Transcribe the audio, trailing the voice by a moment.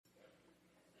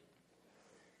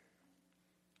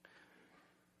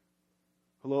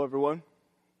Hello, everyone.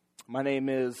 My name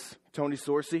is Tony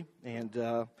Sorci, and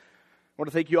I want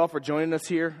to thank you all for joining us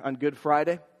here on Good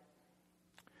Friday.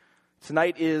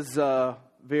 Tonight is a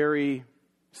very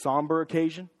somber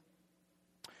occasion.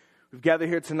 We've gathered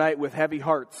here tonight with heavy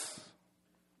hearts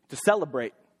to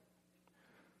celebrate.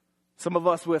 Some of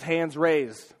us with hands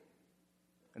raised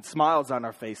and smiles on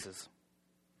our faces.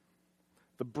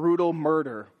 The brutal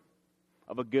murder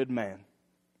of a good man,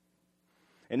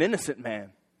 an innocent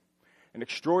man, an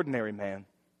extraordinary man,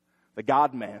 the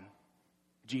God-man,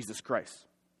 Jesus Christ.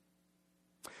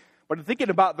 But in thinking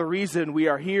about the reason we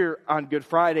are here on Good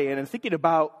Friday, and in thinking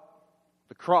about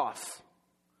the cross,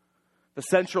 the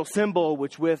central symbol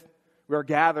which we are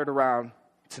gathered around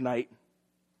tonight,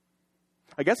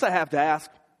 I guess I have to ask,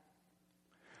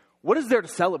 what is there to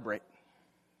celebrate?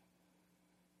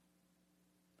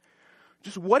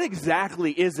 Just what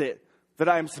exactly is it that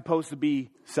I am supposed to be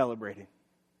celebrating?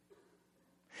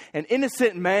 An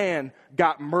innocent man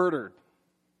got murdered,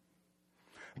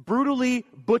 brutally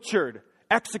butchered,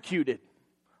 executed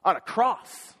on a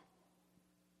cross.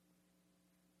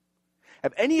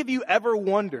 Have any of you ever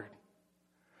wondered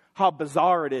how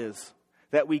bizarre it is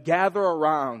that we gather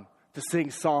around to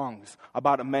sing songs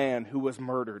about a man who was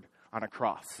murdered on a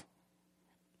cross?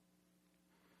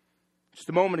 Just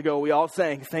a moment ago, we all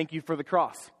sang, "Thank you for the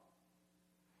cross."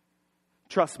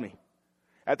 Trust me.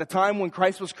 At the time when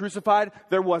Christ was crucified,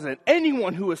 there wasn't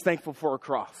anyone who was thankful for a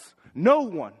cross. No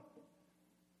one.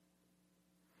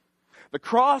 The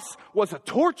cross was a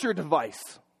torture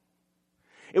device.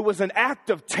 It was an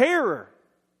act of terror.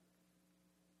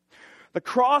 The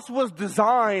cross was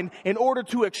designed in order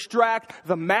to extract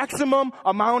the maximum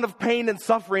amount of pain and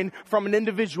suffering from an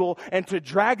individual and to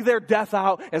drag their death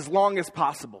out as long as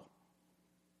possible.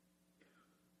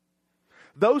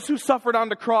 Those who suffered on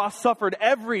the cross suffered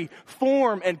every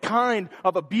form and kind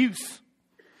of abuse.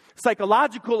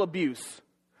 Psychological abuse,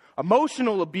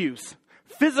 emotional abuse,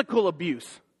 physical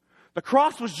abuse. The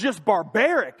cross was just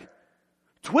barbaric,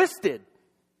 twisted.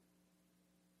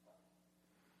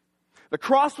 The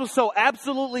cross was so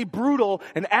absolutely brutal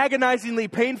and agonizingly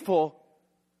painful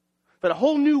that a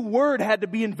whole new word had to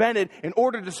be invented in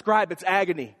order to describe its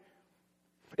agony.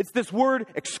 It's this word,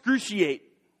 excruciate.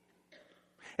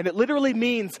 And it literally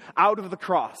means out of the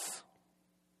cross.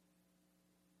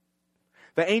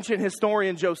 The ancient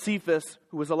historian Josephus,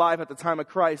 who was alive at the time of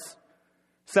Christ,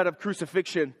 said of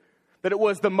crucifixion that it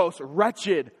was the most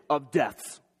wretched of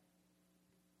deaths.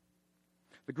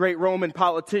 The great Roman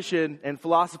politician and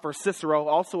philosopher Cicero,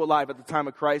 also alive at the time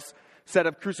of Christ, said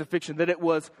of crucifixion that it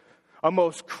was a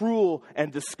most cruel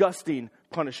and disgusting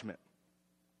punishment.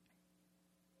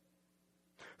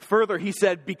 Further, he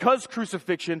said, because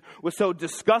crucifixion was so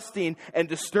disgusting and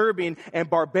disturbing and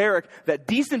barbaric that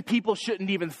decent people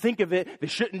shouldn't even think of it, they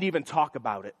shouldn't even talk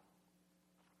about it.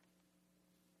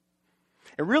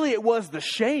 And really, it was the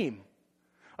shame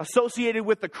associated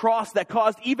with the cross that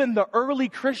caused even the early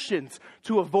Christians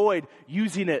to avoid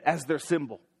using it as their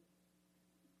symbol.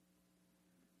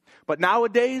 But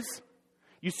nowadays,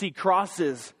 you see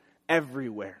crosses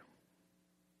everywhere.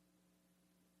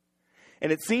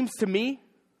 And it seems to me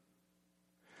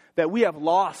that we have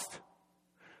lost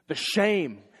the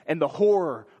shame and the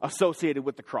horror associated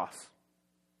with the cross.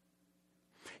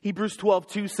 Hebrews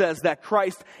 12:2 says that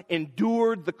Christ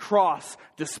endured the cross,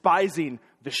 despising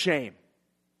the shame.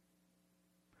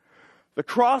 The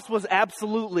cross was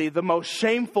absolutely the most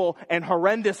shameful and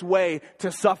horrendous way to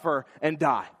suffer and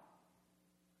die.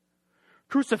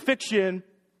 Crucifixion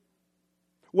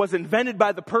was invented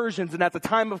by the Persians, and at the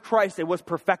time of Christ, it was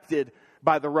perfected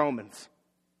by the Romans.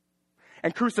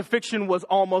 And crucifixion was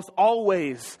almost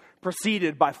always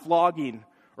preceded by flogging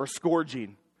or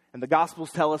scourging. And the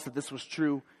Gospels tell us that this was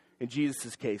true in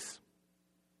Jesus' case.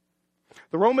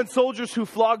 The Roman soldiers who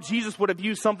flogged Jesus would have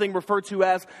used something referred to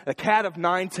as a cat of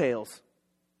nine tails,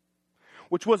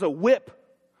 which was a whip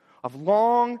of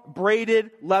long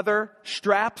braided leather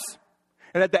straps.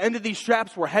 And at the end of these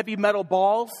straps were heavy metal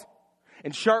balls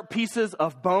and sharp pieces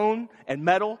of bone and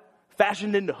metal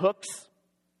fashioned into hooks.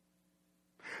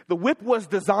 The whip was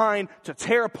designed to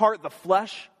tear apart the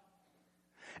flesh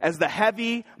as the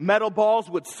heavy metal balls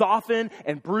would soften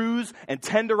and bruise and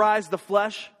tenderize the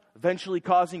flesh, eventually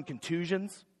causing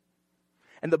contusions.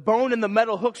 And the bone and the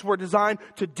metal hooks were designed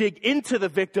to dig into the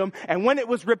victim, and when it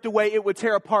was ripped away, it would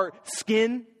tear apart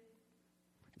skin,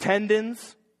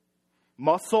 tendons,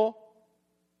 muscle.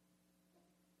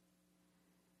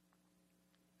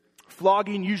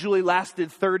 Flogging usually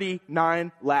lasted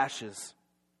 39 lashes.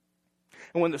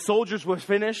 And when the soldiers were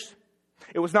finished,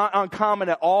 it was not uncommon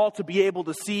at all to be able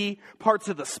to see parts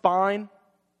of the spine,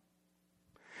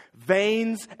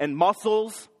 veins and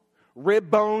muscles Rib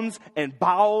bones and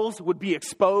bowels would be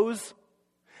exposed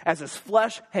as his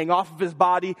flesh hang off of his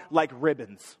body like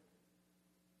ribbons.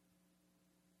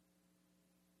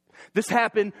 This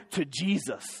happened to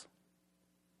Jesus.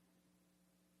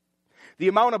 The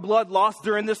amount of blood lost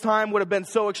during this time would have been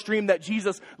so extreme that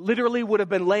Jesus literally would have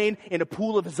been laying in a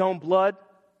pool of his own blood,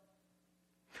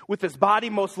 with his body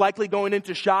most likely going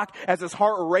into shock as his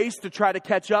heart raced to try to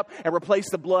catch up and replace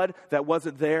the blood that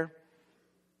wasn't there.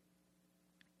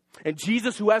 And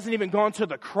Jesus, who hasn't even gone to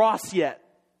the cross yet,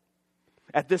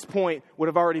 at this point would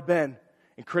have already been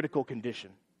in critical condition.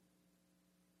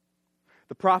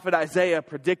 The prophet Isaiah,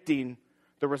 predicting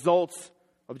the results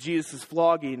of Jesus'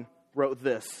 flogging, wrote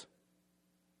this: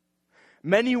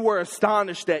 "Many were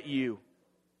astonished at you.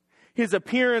 His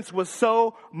appearance was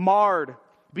so marred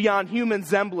beyond human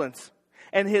semblance,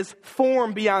 and his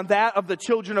form beyond that of the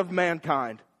children of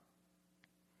mankind.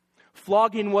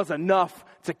 Flogging was enough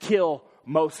to kill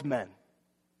most men."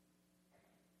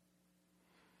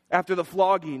 After the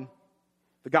flogging,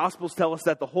 the Gospels tell us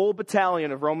that the whole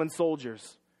battalion of Roman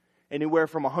soldiers, anywhere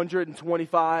from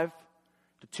 125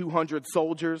 to 200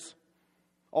 soldiers,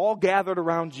 all gathered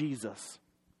around Jesus.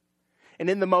 And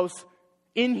in the most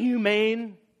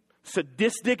inhumane,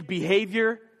 sadistic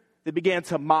behavior, they began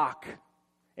to mock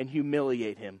and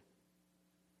humiliate him.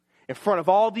 In front of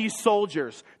all these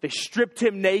soldiers, they stripped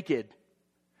him naked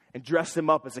and dressed him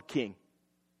up as a king.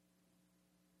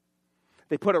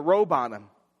 They put a robe on him.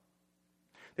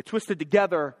 They twisted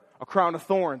together a crown of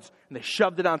thorns and they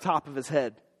shoved it on top of his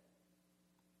head.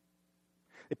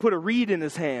 They put a reed in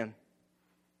his hand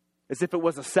as if it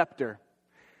was a scepter.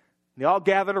 And they all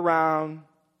gathered around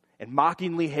and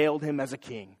mockingly hailed him as a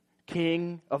king,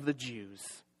 King of the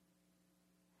Jews.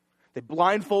 They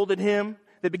blindfolded him.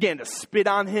 They began to spit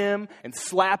on him and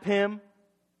slap him.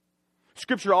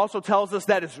 Scripture also tells us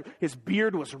that his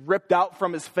beard was ripped out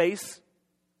from his face.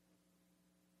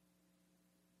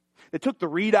 They took the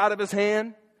reed out of his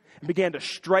hand and began to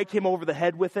strike him over the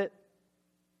head with it.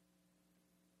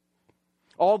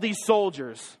 All these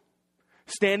soldiers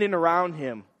standing around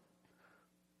him,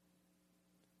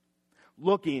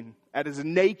 looking at his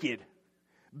naked,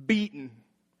 beaten,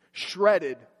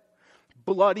 shredded,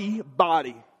 bloody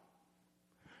body,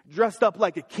 dressed up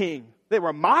like a king. They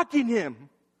were mocking him.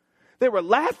 They were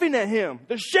laughing at him.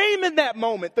 The shame in that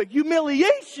moment, the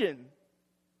humiliation.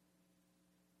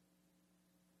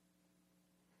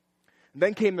 And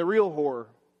then came the real horror: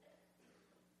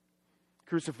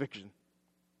 crucifixion.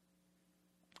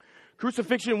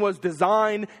 Crucifixion was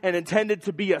designed and intended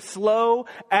to be a slow,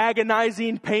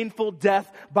 agonizing, painful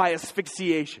death by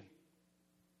asphyxiation.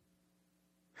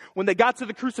 When they got to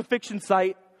the crucifixion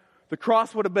site, the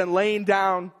cross would have been laying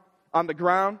down on the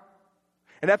ground.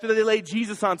 And after they laid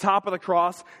Jesus on top of the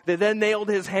cross, they then nailed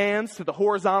his hands to the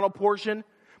horizontal portion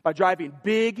by driving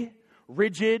big,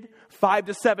 rigid, 5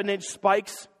 to 7 inch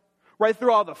spikes right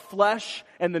through all the flesh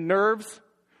and the nerves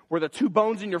where the 2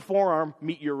 bones in your forearm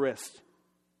meet your wrist.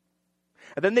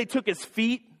 And then they took his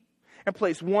feet and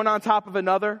placed one on top of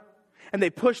another, and they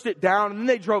pushed it down, and then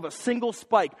they drove a single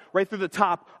spike right through the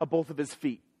top of both of his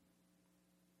feet.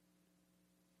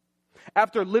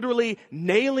 After literally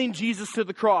nailing Jesus to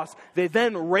the cross, they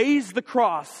then raised the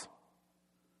cross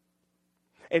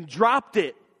and dropped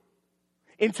it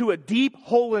into a deep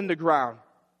hole in the ground.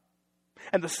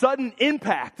 And the sudden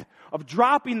impact of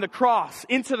dropping the cross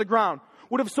into the ground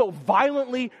would have so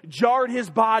violently jarred his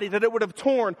body that it would have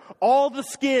torn all the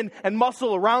skin and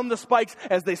muscle around the spikes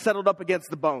as they settled up against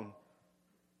the bone.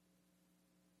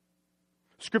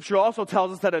 Scripture also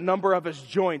tells us that a number of his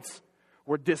joints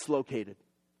were dislocated.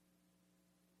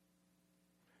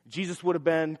 Jesus would have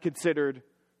been considered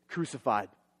crucified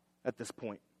at this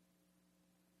point.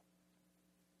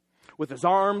 With his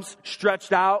arms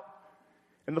stretched out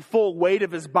and the full weight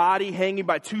of his body hanging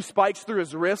by 2 spikes through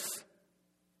his wrists.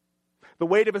 The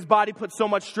weight of his body put so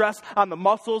much stress on the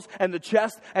muscles and the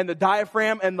chest and the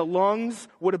diaphragm, and the lungs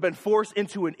would have been forced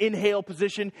into an inhale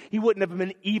position. He wouldn't have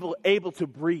been able to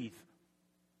breathe.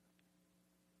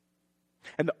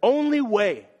 And the only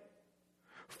way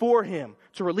for him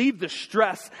to relieve the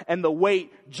stress and the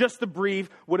weight just to breathe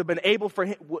would have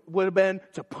been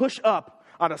to push up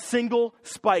on a single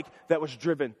spike that was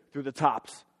driven through the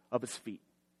tops of his feet.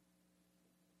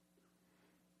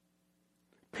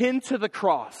 Pinned to the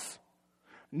cross,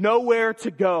 nowhere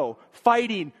to go,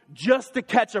 fighting just to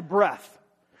catch a breath.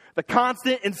 The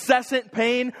constant, incessant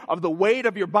pain of the weight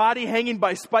of your body hanging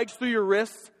by spikes through your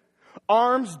wrists,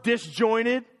 arms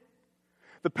disjointed,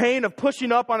 the pain of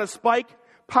pushing up on a spike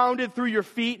pounded through your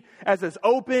feet as his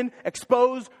open,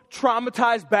 exposed,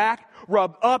 traumatized back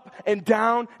rubbed up and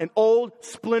down an old,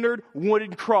 splintered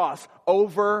wooden cross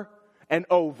over and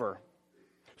over.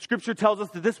 Scripture tells us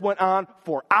that this went on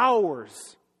for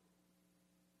hours.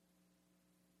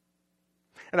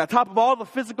 And on top of all the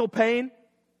physical pain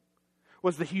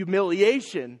was the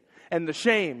humiliation and the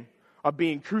shame of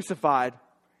being crucified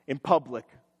in public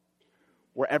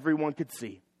where everyone could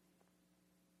see.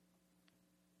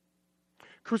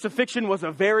 Crucifixion was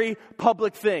a very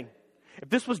public thing. If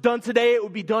this was done today, it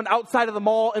would be done outside of the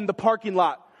mall in the parking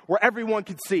lot where everyone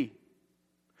could see.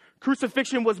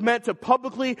 Crucifixion was meant to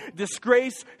publicly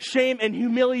disgrace, shame, and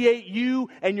humiliate you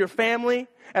and your family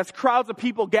as crowds of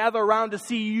people gather around to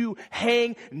see you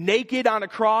hang naked on a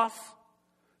cross,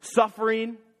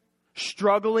 suffering,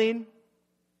 struggling.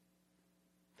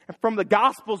 And from the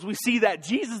Gospels, we see that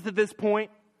Jesus at this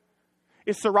point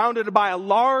is surrounded by a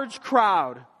large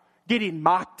crowd getting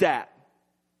mocked at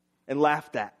and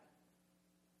laughed at.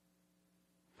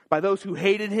 By those who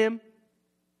hated him,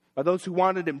 by those who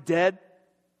wanted him dead.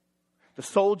 The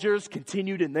soldiers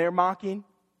continued in their mocking.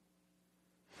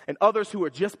 And others who were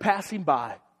just passing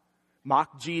by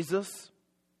mocked Jesus,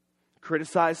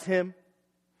 criticized him,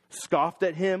 scoffed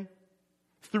at him,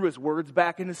 threw his words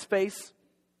back in his face,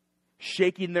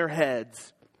 shaking their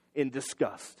heads in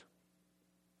disgust.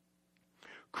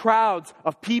 Crowds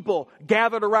of people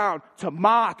gathered around to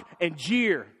mock and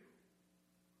jeer.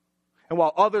 And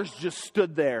while others just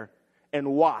stood there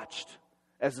and watched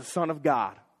as the Son of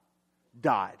God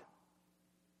died.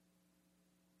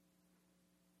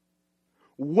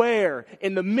 Where,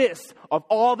 in the midst of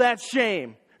all that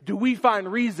shame, do we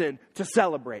find reason to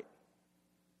celebrate?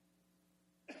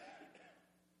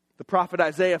 The prophet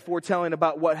Isaiah, foretelling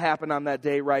about what happened on that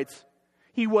day, writes,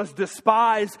 "He was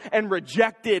despised and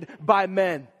rejected by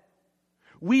men.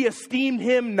 We esteemed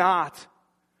him not.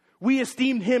 We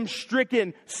esteemed him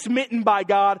stricken, smitten by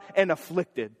God, and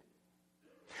afflicted."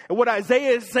 And what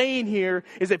Isaiah is saying here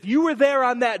is if you were there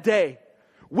on that day,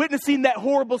 witnessing that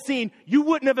horrible scene, you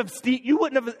wouldn't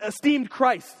have esteemed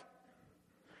Christ.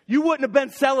 You wouldn't have been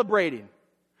celebrating.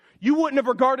 You wouldn't have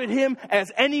regarded him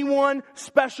as anyone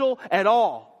special at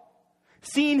all.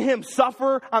 Seeing him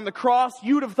suffer on the cross,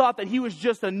 you would have thought that he was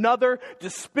just another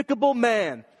despicable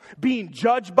man being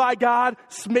judged by God,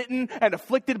 smitten and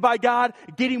afflicted by God,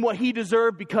 getting what he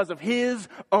deserved because of his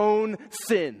own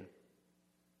sin.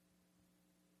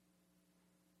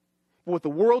 What the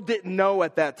world didn't know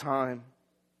at that time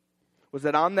was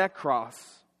that on that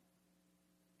cross,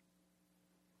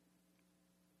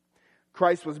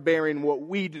 Christ was bearing what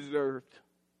we deserved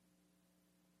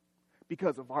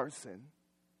because of our sin.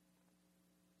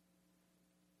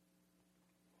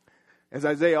 As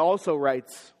Isaiah also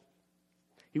writes,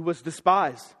 he was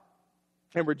despised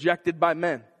and rejected by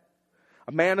men,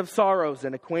 a man of sorrows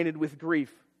and acquainted with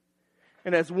grief.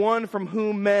 And as one from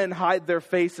whom men hide their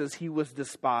faces, he was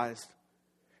despised,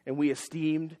 and we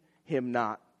esteemed him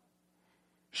not.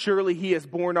 Surely he has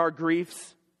borne our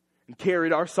griefs and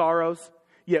carried our sorrows,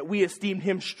 yet we esteemed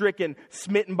him stricken,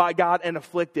 smitten by God, and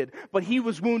afflicted. But he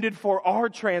was wounded for our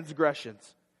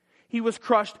transgressions. He was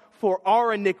crushed for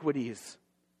our iniquities.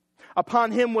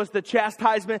 Upon him was the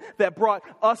chastisement that brought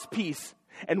us peace,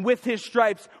 and with his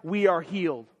stripes we are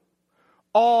healed.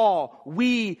 All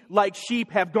we like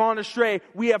sheep have gone astray.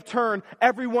 We have turned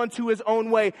everyone to his own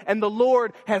way, and the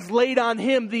Lord has laid on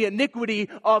him the iniquity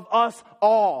of us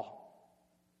all.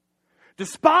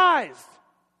 Despised,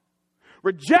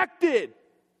 rejected,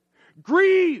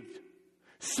 grieved,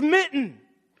 smitten,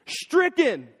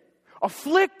 stricken,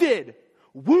 afflicted,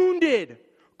 wounded,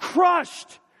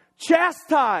 crushed,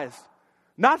 chastised,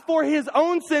 not for his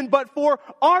own sin, but for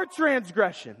our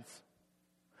transgressions,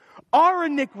 our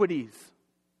iniquities,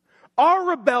 our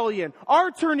rebellion,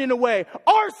 our turning away,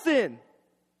 our sin.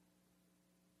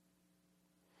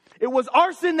 It was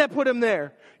our sin that put him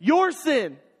there. Your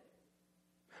sin.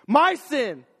 My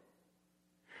sin.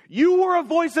 You were a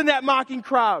voice in that mocking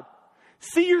crowd.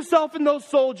 See yourself in those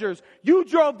soldiers. You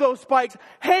drove those spikes.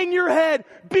 Hang your head.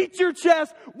 Beat your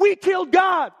chest. We killed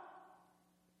God.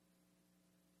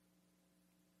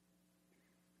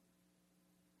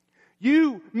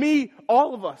 You, me,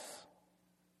 all of us.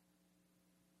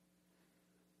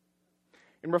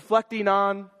 In reflecting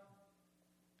on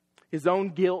his own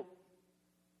guilt,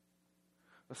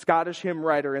 a Scottish hymn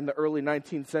writer in the early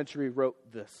 19th century wrote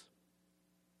this.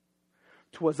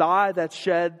 "'Twas I that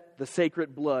shed the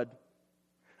sacred blood.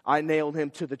 I nailed him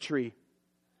to the tree.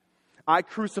 I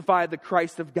crucified the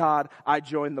Christ of God. I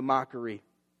joined the mockery.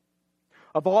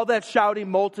 Of all that shouting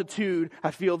multitude,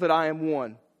 I feel that I am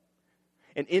one.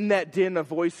 And in that din of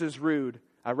voices rude,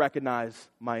 I recognize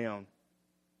my own.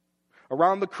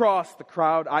 Around the cross, the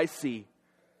crowd I see,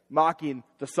 mocking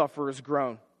the sufferer's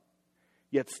groan.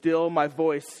 Yet still my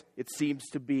voice, it seems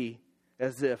to be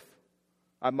as if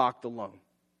I mocked alone.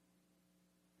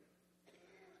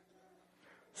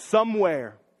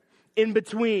 Somewhere in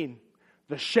between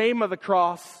the shame of the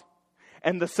cross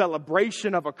and the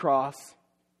celebration of a cross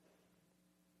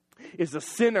is a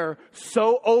sinner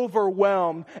so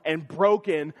overwhelmed and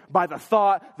broken by the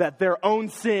thought that their own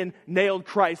sin nailed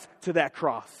Christ to that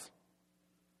cross.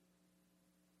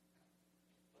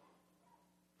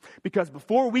 Because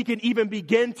before we can even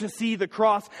begin to see the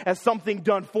cross as something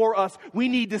done for us, we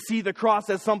need to see the cross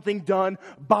as something done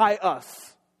by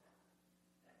us.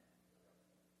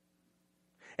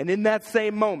 And in that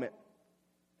same moment,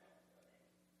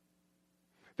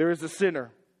 there is a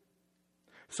sinner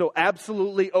so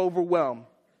absolutely overwhelmed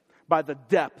by the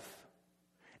depth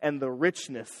and the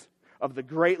richness of the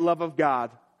great love of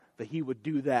God that he would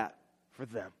do that for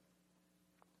them.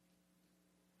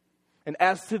 And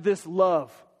as to this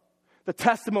love, the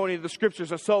testimony of the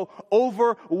Scriptures are so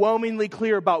overwhelmingly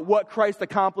clear about what Christ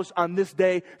accomplished on this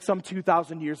day some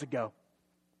 2,000 years ago.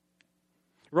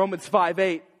 Romans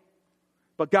 5:8,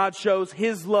 but God shows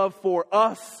his love for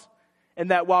us, and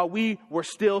that while we were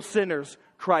still sinners,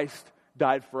 Christ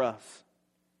died for us.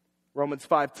 Romans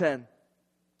 5:10,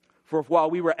 for if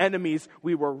while we were enemies,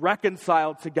 we were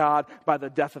reconciled to God by the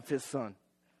death of his Son.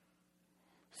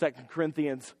 2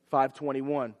 Corinthians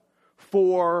 5:21,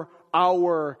 for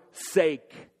our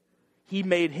sake, he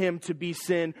made him to be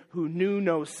sin who knew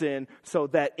no sin, so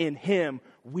that in him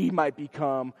we might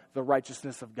become the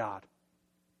righteousness of God.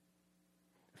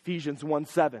 Ephesians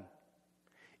 1:7,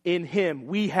 in him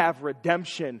we have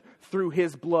redemption through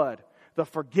his blood, the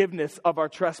forgiveness of our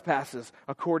trespasses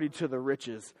according to the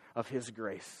riches of his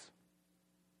grace.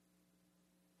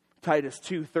 Titus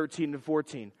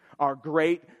 2:13-14, our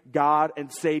great God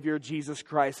and Savior Jesus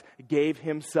Christ gave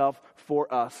himself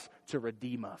for us to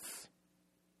redeem us.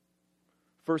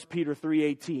 1 Peter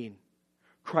 3:18,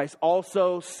 Christ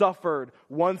also suffered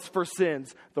once for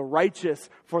sins, the righteous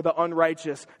for the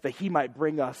unrighteous, that he might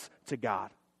bring us to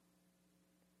God.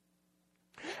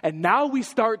 And now we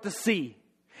start to see,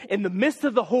 in the midst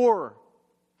of the horror,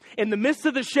 in the midst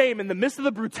of the shame, in the midst of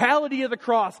the brutality of the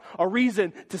cross, a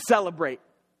reason to celebrate.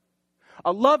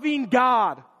 A loving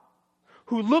God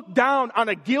who looked down on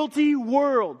a guilty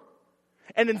world,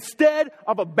 and instead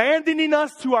of abandoning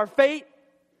us to our fate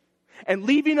and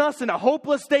leaving us in a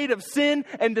hopeless state of sin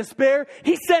and despair,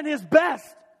 he sent his best.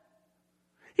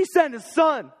 He sent his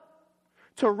Son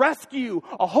to rescue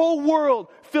a whole world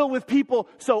filled with people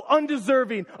so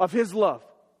undeserving of his love.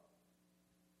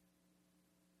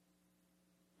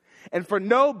 And for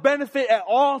no benefit at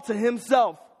all to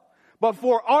himself, but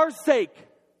for our sake,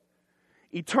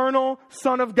 eternal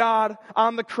Son of God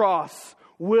on the cross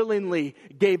willingly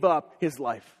gave up his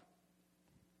life.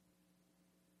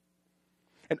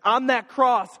 And on that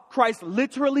cross, Christ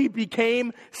literally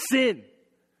became sin.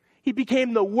 He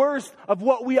became the worst of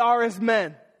what we are as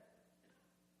men.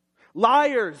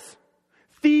 Liars,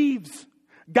 thieves,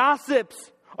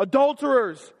 gossips,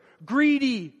 adulterers,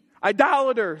 greedy,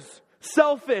 idolaters,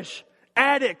 selfish,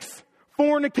 addicts,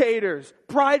 fornicators,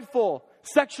 prideful,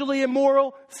 sexually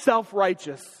immoral,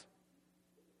 self-righteous.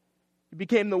 He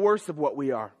became the worst of what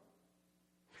we are.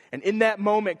 And in that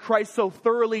moment, Christ so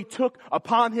thoroughly took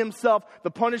upon himself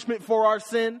the punishment for our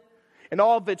sin and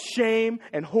all of its shame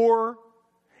and horror,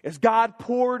 as God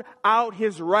poured out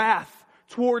his wrath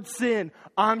towards sin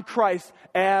on Christ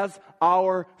as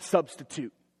our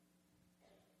substitute.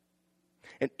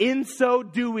 And in so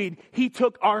doing, he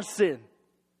took our sin.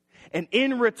 And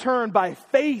in return, by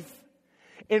faith,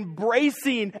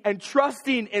 embracing and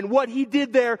trusting in what he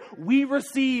did there, we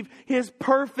receive his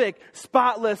perfect,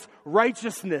 spotless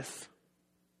righteousness.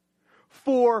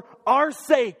 For our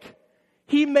sake,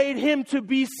 he made him to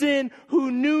be sin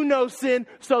who knew no sin,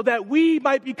 so that we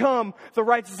might become the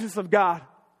righteousness of God.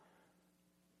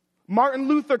 Martin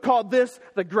Luther called this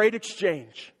the great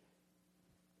exchange.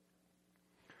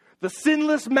 The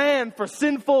sinless man for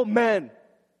sinful men.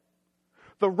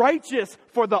 The righteous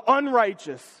for the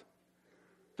unrighteous.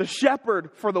 The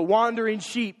shepherd for the wandering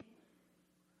sheep.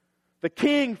 The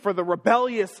king for the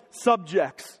rebellious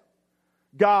subjects.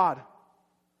 God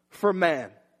for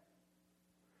man.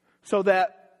 So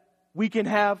that we can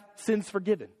have sins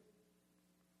forgiven.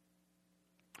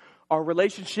 Our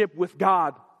relationship with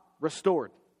God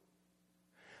restored.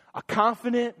 A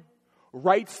confident,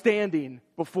 right standing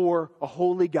before a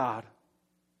holy God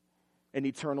and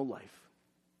eternal life.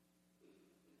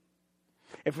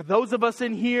 And for those of us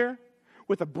in here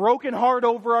with a broken heart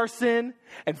over our sin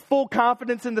and full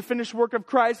confidence in the finished work of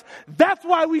Christ, that's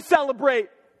why we celebrate.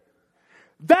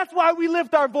 That's why we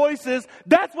lift our voices.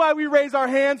 That's why we raise our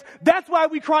hands. That's why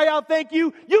we cry out, thank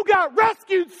you. You got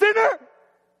rescued, sinner.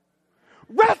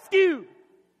 Rescued.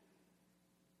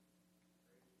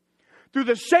 Through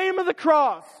the shame of the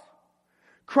cross,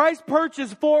 Christ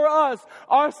purchased for us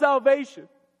our salvation.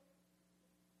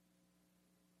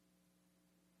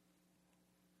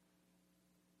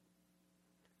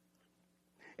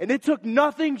 And it took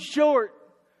nothing short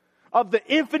of the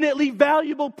infinitely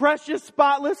valuable, precious,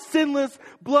 spotless, sinless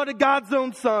blood of God's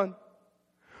own Son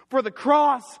for the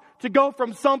cross to go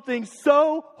from something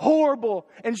so horrible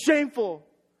and shameful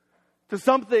to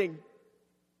something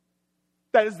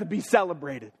that is to be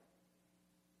celebrated.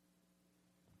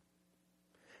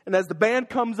 And as the band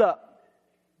comes up,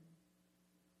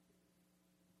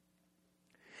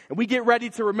 and we get ready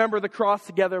to remember the cross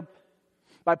together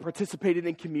by participating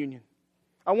in communion,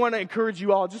 I want to encourage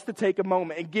you all just to take a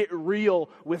moment and get real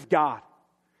with God.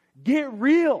 Get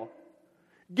real.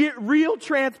 Get real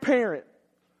transparent.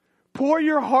 Pour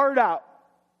your heart out.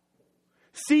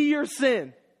 See your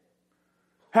sin.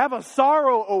 Have a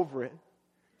sorrow over it.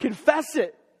 Confess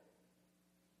it.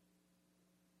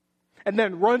 And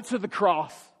then run to the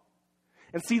cross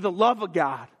and see the love of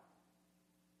God.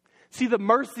 See the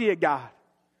mercy of God.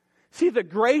 See the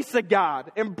grace of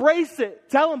God. Embrace it.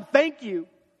 Tell Him thank you.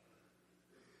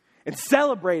 And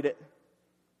celebrate it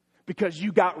because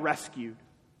you got rescued.